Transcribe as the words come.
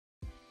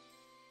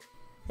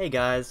Hey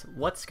guys,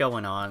 what's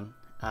going on?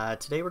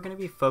 Today we're going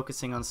to be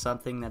focusing on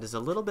something that is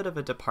a little bit of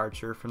a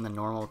departure from the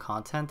normal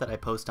content that I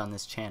post on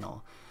this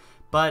channel,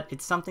 but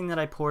it's something that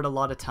I poured a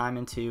lot of time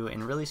into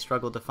and really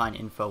struggled to find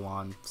info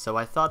on, so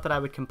I thought that I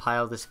would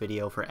compile this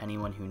video for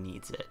anyone who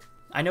needs it.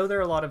 I know there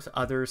are a lot of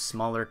other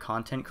smaller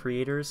content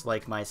creators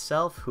like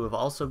myself who have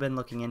also been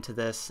looking into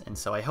this, and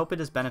so I hope it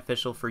is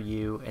beneficial for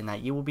you and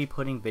that you will be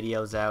putting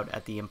videos out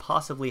at the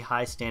impossibly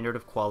high standard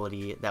of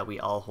quality that we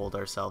all hold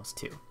ourselves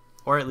to.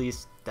 Or at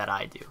least that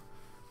I do.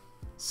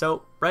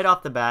 So right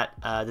off the bat,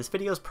 this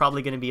video is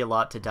probably going to be a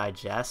lot to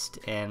digest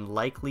and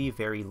likely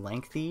very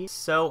lengthy,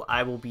 so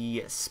I will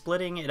be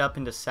splitting it up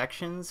into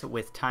sections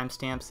with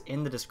timestamps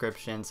in the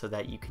description so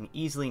that you can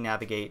easily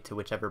navigate to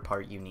whichever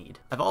part you need.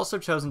 I've also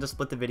chosen to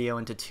split the video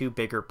into two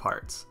bigger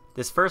parts.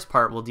 This first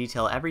part will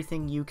detail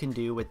everything you can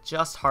do with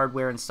just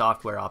hardware and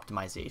software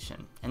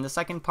optimization, and the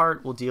second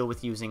part will deal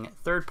with using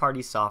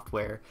third-party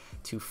software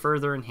to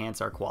further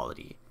enhance our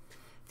quality.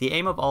 The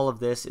aim of all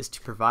of this is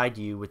to provide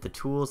you with the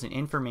tools and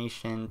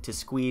information to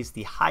squeeze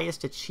the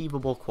highest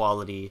achievable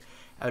quality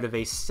out of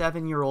a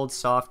 7-year-old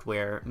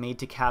software made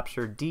to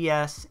capture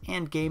DS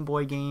and Game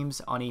Boy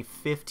games on a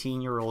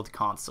 15-year-old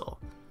console.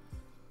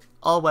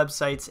 All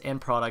websites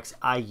and products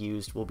I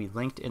used will be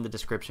linked in the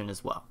description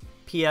as well.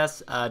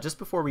 P.S. Just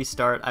before we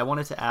start, I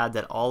wanted to add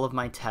that all of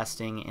my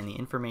testing and the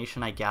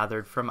information I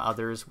gathered from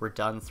others were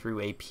done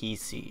through a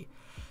PC.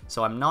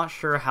 So I'm not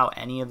sure how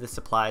any of this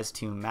applies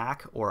to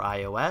Mac or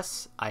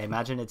iOS. I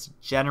imagine it's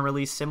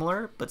generally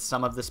similar, but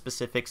some of the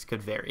specifics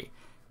could vary.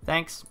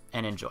 Thanks,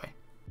 and enjoy.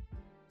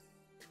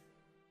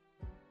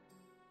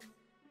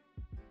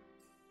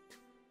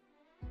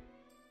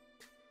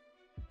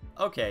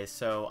 Okay,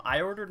 so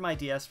I ordered my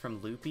DS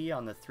from Loopy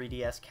on the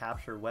 3DS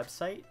Capture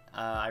website.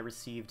 I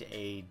received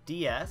a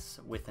DS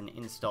with an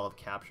installed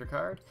capture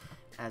card,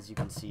 as you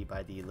can see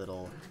by the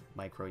little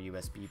micro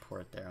USB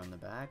port there on the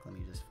back. Let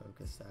me just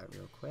focus that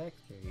real quick.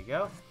 There you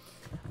go.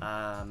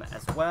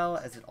 As well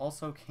as it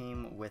also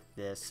came with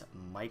this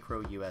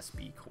micro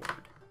USB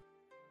cord.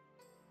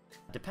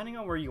 Depending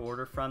on where you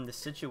order from, the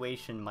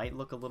situation might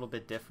look a little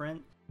bit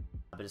different,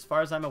 but as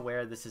far as I'm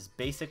aware, this is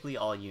basically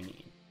all you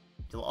need.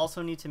 You'll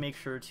also need to make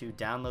sure to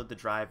download the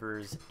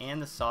drivers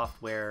and the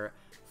software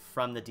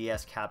from the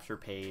DS Capture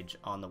page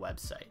on the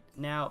website.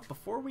 Now,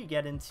 before we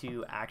get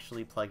into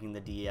actually plugging the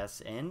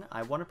DS in,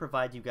 I want to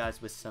provide you guys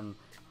with some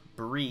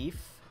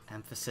brief,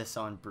 emphasis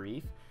on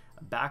brief,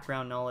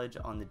 background knowledge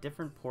on the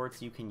different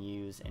ports you can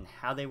use and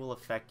how they will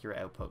affect your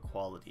output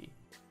quality.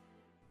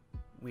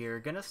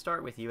 We're going to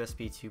start with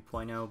USB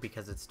 2.0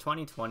 because it's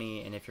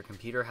 2020, and if your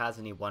computer has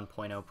any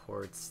 1.0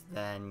 ports,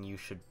 then you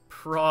should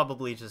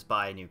probably just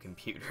buy a new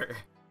computer.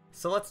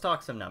 So let's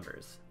talk some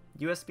numbers.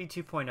 USB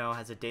 2.0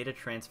 has a data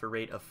transfer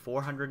rate of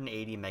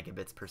 480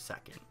 megabits per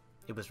second.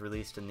 It was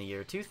released in the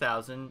year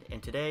 2000,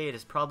 and today it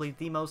is probably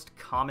the most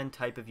common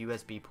type of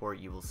USB port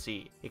you will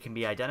see. It can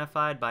be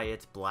identified by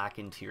its black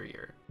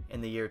interior. In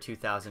the year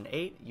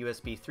 2008,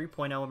 USB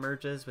 3.0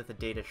 emerges with a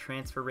data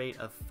transfer rate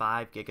of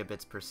 5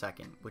 gigabits per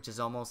second, which is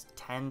almost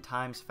 10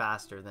 times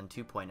faster than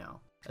 2.0.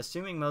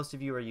 Assuming most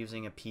of you are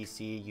using a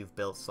PC you've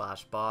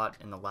built/bought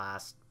in the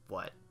last,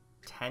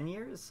 10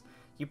 years?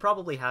 You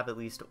probably have at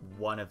least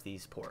one of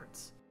these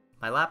ports.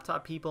 My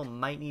laptop people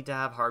might need to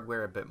have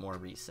hardware a bit more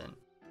recent.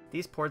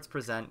 These ports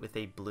present with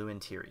a blue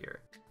interior.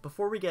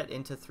 Before we get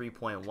into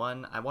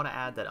 3.1, I want to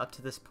add that up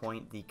to this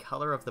point, the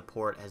color of the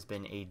port has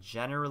been a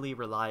generally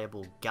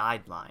reliable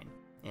guideline,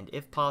 and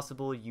if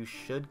possible, you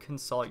should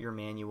consult your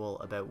manual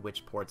about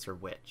which ports are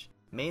which,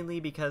 mainly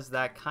because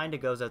that kinda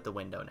goes out the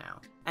window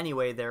now.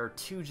 Anyway, there are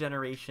two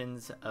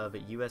generations of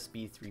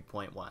USB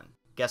 3.1.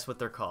 Guess what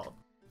they're called?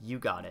 You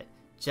got it.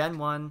 Gen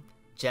 1,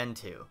 Gen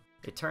 2.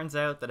 It turns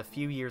out that a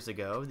few years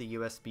ago, the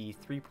USB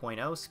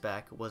 3.0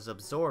 spec was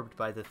absorbed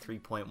by the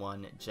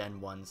 3.1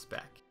 Gen 1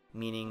 spec,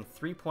 meaning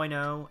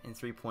 3.0 and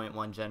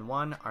 3.1 Gen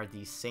 1 are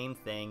the same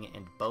thing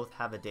and both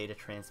have a data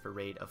transfer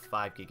rate of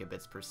 5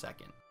 gigabits per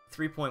second.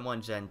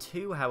 3.1 Gen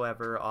 2,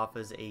 however,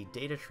 offers a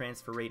data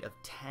transfer rate of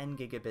 10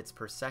 gigabits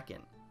per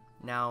second.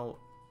 Now,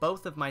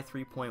 both of my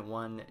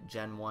 3.1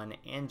 Gen 1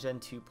 and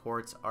Gen 2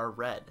 ports are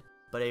red,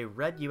 but a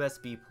red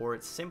USB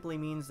port simply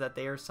means that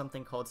they are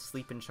something called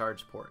sleep and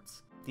charge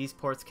ports. These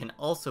ports can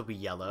also be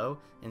yellow,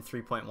 and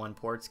 3.1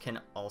 ports can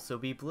also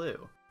be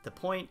blue. The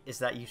point is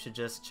that you should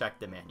just check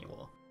the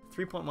manual.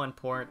 3.1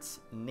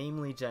 ports,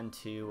 namely Gen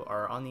 2,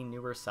 are on the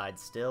newer side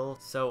still,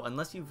 so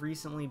unless you've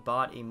recently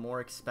bought a more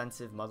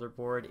expensive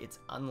motherboard, it's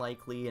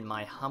unlikely, in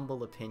my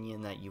humble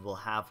opinion, that you will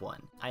have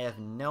one. I have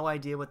no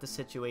idea what the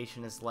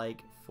situation is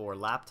like for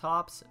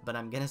laptops, but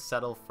I'm gonna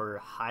settle for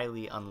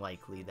highly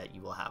unlikely that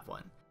you will have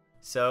one.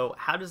 So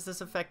how does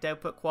this affect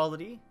output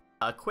quality?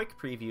 A quick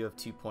preview of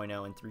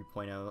 2.0 and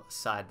 3.0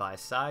 side by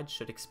side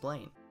should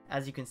explain.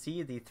 As you can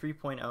see, the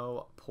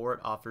 3.0 port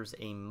offers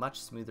a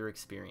much smoother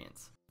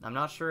experience. I'm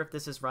not sure if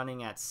this is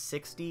running at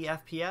 60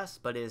 FPS,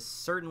 but is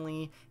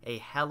certainly a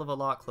hell of a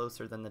lot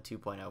closer than the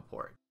 2.0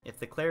 port. If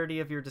the clarity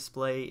of your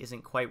display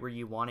isn't quite where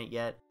you want it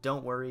yet,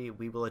 don't worry,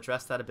 we will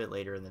address that a bit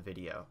later in the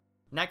video.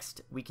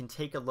 Next, we can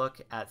take a look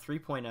at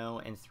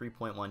 3.0 and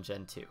 3.1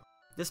 Gen 2.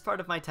 This part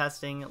of my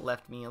testing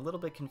left me a little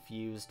bit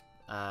confused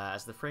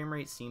as the frame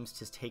rate seems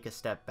to take a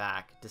step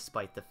back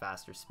despite the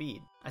faster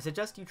speed. I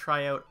suggest you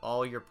try out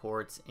all your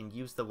ports and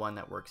use the one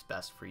that works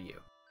best for you.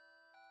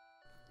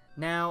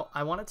 Now,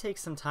 I want to take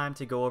some time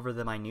to go over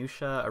the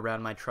minutiae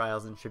around my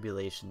trials and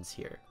tribulations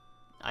here.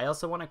 I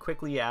also want to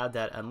quickly add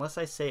that unless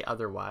I say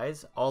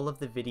otherwise, all of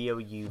the video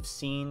you've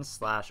seen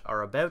 /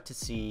 are about to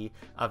see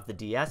of the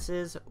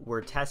DS's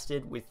were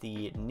tested with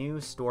the new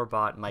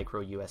store-bought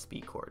micro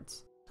USB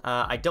cords.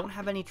 I don't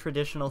have any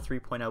traditional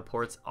 3.0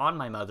 ports on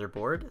my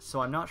motherboard, so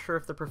I'm not sure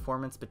if the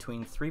performance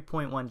between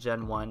 3.1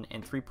 Gen 1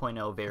 and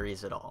 3.0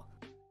 varies at all.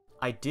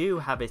 I do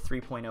have a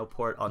 3.0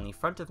 port on the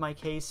front of my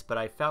case, but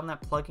I found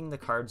that plugging the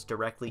cards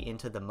directly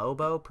into the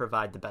MOBO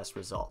provide the best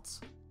results.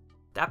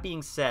 That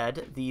being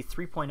said, the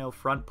 3.0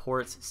 front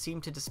ports seem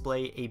to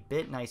display a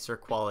bit nicer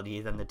quality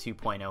than the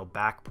 2.0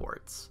 back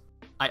ports.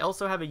 I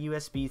also have a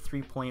USB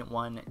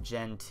 3.1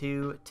 Gen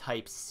 2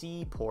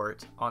 Type-C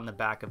port on the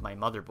back of my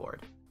motherboard.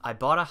 I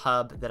bought a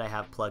hub that I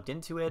have plugged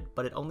into it,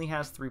 but it only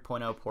has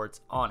 3.0 ports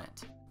on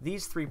it.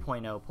 These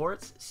 3.0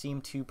 ports seem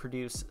to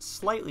produce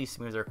slightly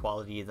smoother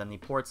quality than the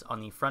ports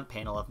on the front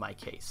panel of my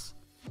case.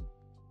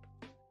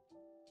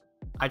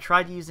 I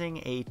tried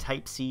using a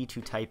Type-C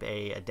to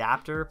Type-A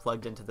adapter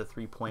plugged into the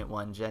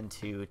 3.1 Gen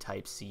 2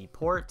 Type-C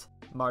port,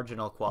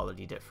 marginal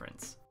quality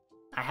difference.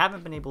 I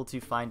haven't been able to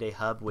find a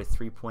hub with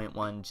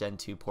 3.1 Gen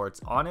 2 ports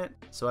on it,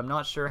 so I'm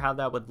not sure how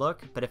that would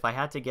look, but if I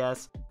had to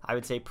guess, I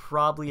would say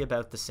probably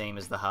about the same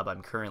as the hub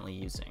I'm currently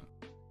using.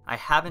 I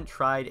haven't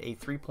tried a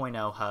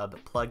 3.0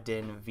 hub plugged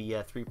in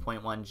via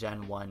 3.1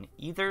 Gen 1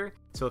 either,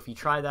 so if you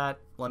try that,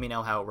 let me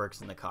know how it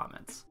works in the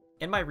comments.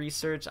 In my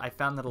research, I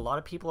found that a lot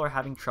of people are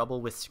having trouble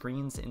with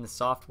screens in the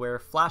software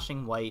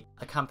flashing white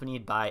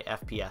accompanied by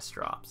FPS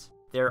drops.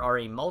 There are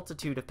a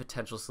multitude of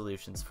potential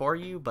solutions for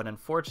you, but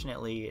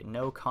unfortunately,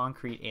 no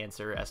concrete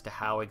answer as to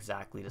how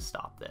exactly to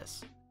stop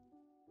this.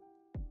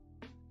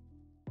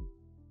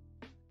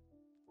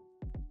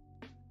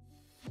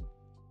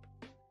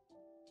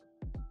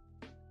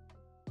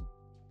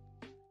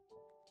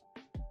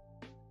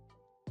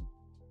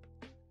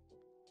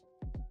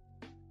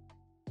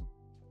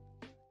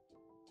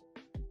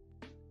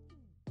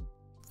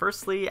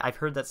 Firstly, I've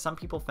heard that some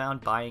people found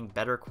buying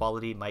better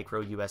quality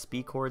micro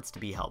USB cords to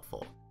be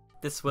helpful.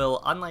 This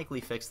will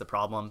unlikely fix the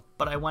problem,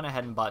 but I went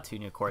ahead and bought 2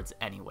 new cords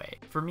anyway.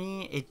 For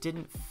me, it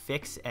didn't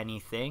fix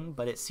anything,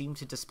 but it seemed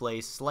to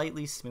display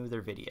slightly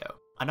smoother video.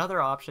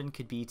 Another option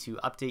could be to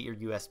update your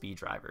USB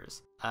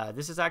drivers.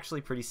 This is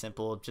actually pretty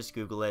simple, just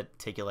Google it,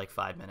 take you like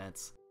 5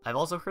 minutes. I've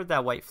also heard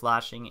that white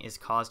flashing is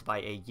caused by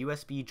a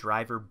USB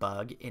driver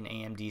bug in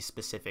AMD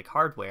specific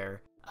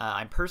hardware.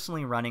 I'm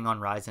personally running on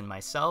Ryzen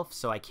myself,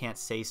 so I can't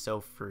say so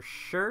for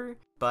sure,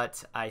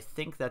 but I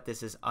think that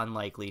this is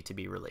unlikely to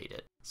be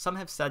related. Some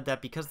have said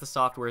that because the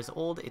software is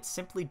old, it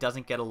simply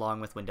doesn't get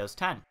along with Windows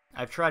 10.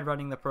 I've tried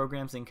running the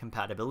programs in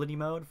compatibility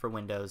mode for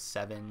Windows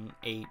 7,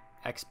 8,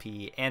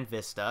 XP, and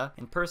Vista,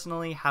 and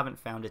personally haven't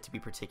found it to be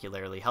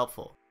particularly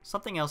helpful.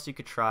 Something else you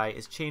could try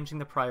is changing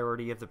the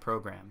priority of the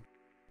program.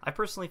 I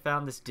personally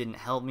found this didn't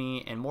help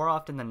me, and more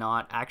often than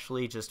not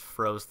actually just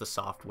froze the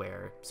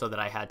software, so that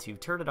I had to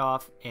turn it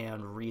off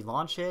and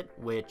relaunch it,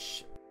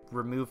 which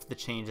removed the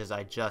changes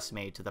I just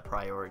made to the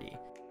priority.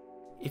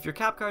 If your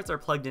cap cards are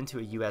plugged into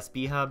a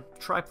USB hub,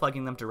 try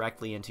plugging them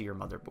directly into your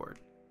motherboard.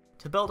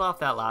 To build off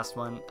that last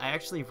one, I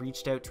actually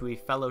reached out to a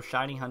fellow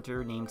shiny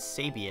hunter named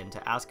Sabian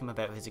to ask him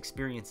about his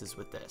experiences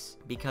with this,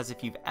 because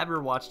if you've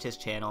ever watched his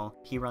channel,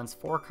 he runs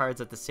 4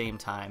 cards at the same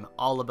time,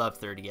 all above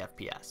 30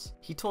 FPS.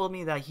 He told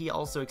me that he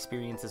also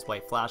experiences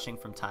white flashing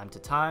from time to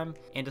time,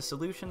 and a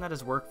solution that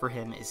has worked for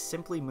him is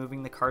simply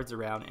moving the cards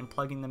around and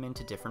plugging them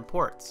into different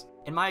ports.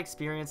 In my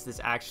experience,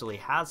 this actually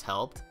has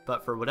helped,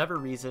 but for whatever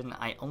reason,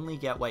 I only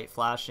get white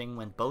flashing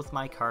when both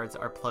my cards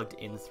are plugged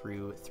in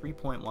through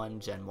 3.1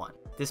 Gen 1.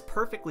 This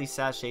perfectly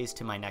sachets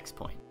to my next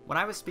point. When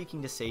I was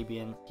speaking to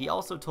Sabian, he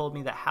also told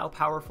me that how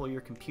powerful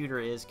your computer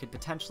is could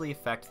potentially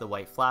affect the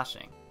white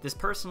flashing. This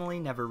personally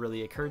never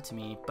really occurred to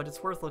me, but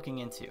it's worth looking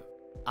into.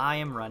 I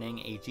am running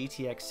a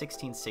GTX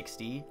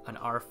 1660, an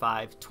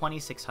R5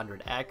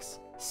 2600X,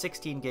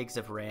 16 gigs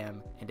of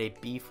RAM, and a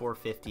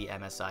B450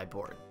 MSI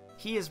board.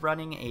 He is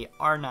running a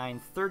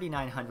R9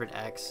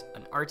 3900X,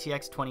 an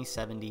RTX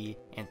 2070,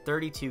 and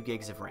 32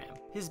 gigs of RAM.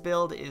 His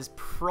build is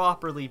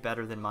properly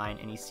better than mine,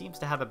 and he seems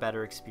to have a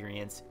better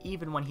experience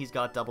even when he's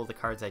got double the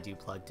cards I do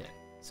plugged in.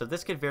 So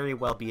this could very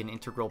well be an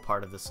integral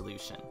part of the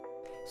solution.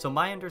 So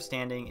my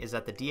understanding is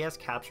that the DS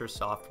capture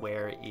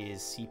software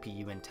is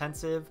CPU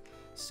intensive,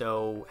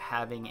 so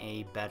having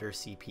a better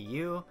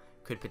CPU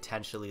could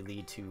potentially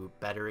lead to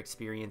better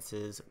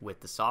experiences with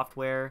the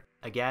software.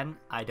 Again,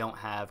 I don't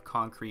have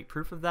concrete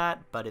proof of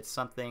that, but it's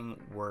something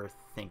worth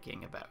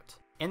thinking about.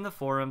 In the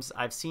forums,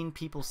 I've seen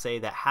people say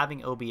that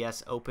having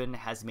OBS open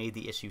has made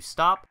the issue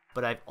stop,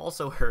 but I've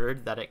also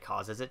heard that it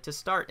causes it to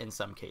start in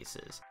some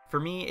cases. For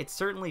me, it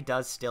certainly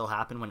does still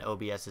happen when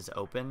OBS is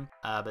open,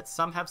 but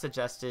some have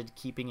suggested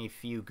keeping a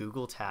few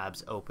Google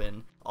tabs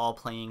open, all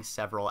playing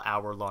several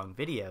hour-long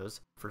videos,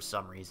 for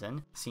some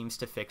reason, seems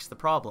to fix the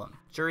problem.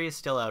 Jury is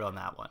still out on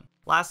that one.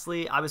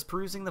 Lastly, I was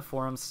perusing the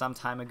forums some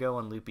time ago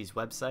on Loopy's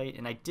website,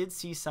 and I did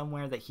see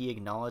somewhere that he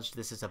acknowledged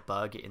this is a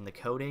bug in the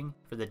coding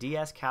for the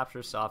DS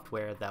capture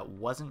software that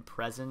wasn't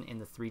present in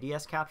the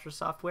 3DS capture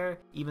software,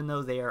 even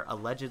though they are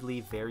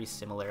allegedly very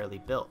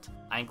similarly built.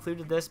 I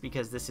included this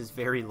because this is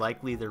very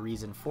likely the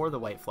reason for the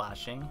white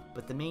flashing,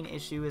 but the main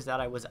issue is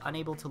that I was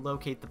unable to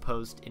locate the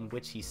post in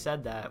which he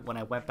said that when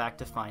I went back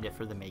to find it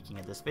for the making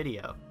of this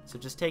video, so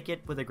just take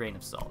it with a grain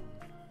of salt.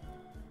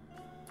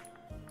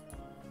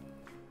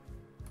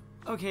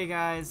 Okay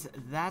guys,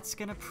 that's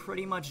gonna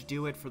pretty much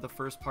do it for the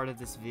first part of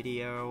this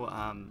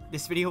video.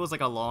 This video was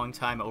like a long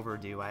time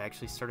overdue. I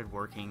actually started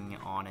working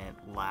on it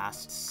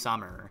last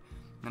summer,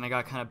 and I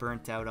got kind of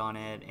burnt out on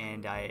it,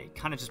 and I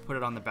kind of just put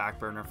it on the back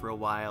burner for a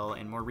while,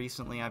 and more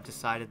recently I've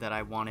decided that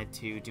I wanted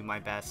to do my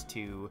best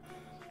to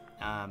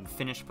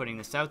finish putting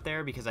this out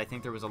there because I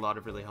think there was a lot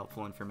of really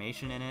helpful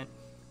information in it.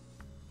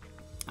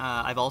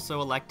 I've also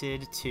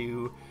elected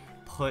to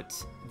put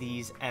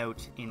these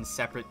out in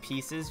separate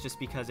pieces just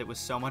because it was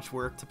so much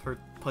work to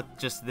put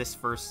just this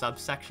first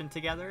subsection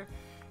together,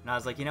 and I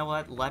was like, you know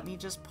what, let me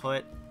just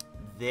put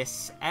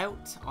this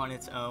out on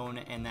its own,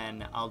 and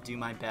then I'll do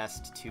my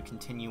best to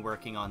continue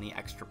working on the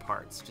extra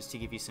parts. Just to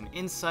give you some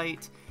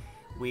insight,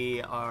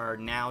 we are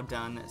now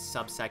done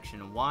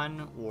subsection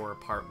 1, or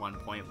part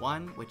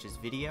 1.1, which is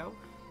video,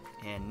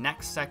 and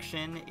next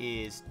section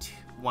is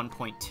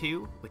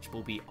 1.2, which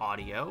will be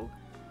audio.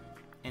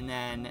 And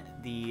then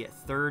the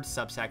third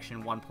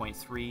subsection,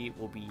 1.3,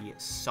 will be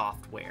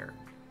software.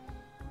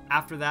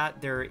 After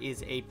that, there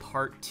is a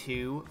part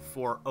 2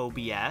 for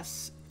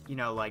OBS, you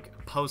know, like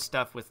post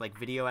stuff with like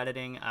video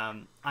editing.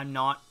 I'm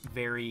not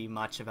very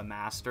much of a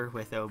master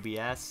with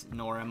OBS,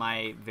 nor am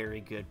I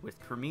very good with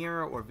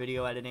Premiere or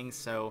video editing,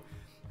 so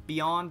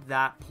beyond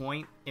that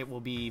point, it will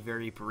be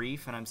very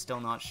brief, and I'm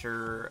still not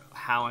sure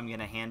how I'm going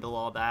to handle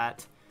all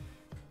that.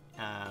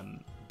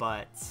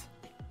 But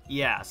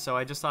yeah, so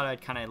I just thought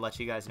I'd kind of let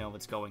you guys know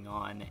what's going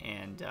on,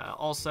 and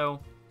also,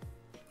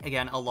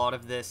 again, a lot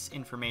of this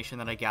information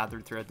that I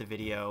gathered throughout the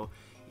video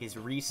is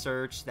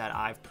research that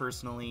I've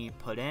personally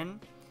put in,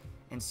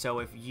 and so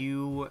if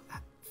you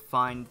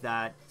find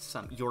that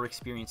your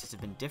experiences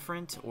have been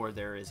different, or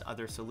there is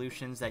other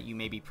solutions that you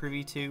may be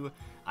privy to,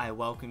 I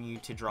welcome you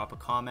to drop a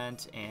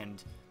comment,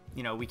 and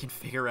you know, we can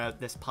figure out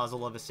this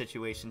puzzle of a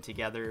situation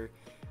together.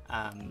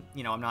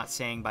 You know, I'm not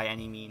saying by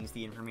any means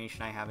the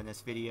information I have in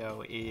this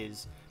video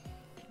is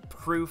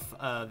proof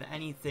of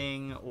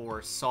anything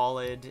or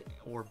solid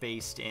or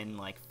based in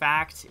like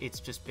fact. It's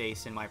just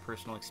based in my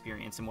personal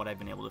experience and what I've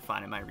been able to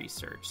find in my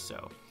research.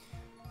 So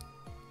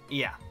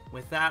yeah,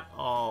 with that,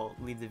 I'll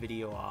leave the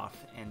video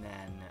off, and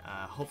then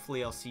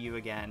hopefully I'll see you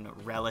again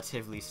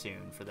relatively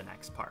soon for the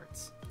next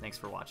parts. Thanks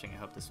for watching. I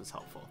hope this was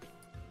helpful.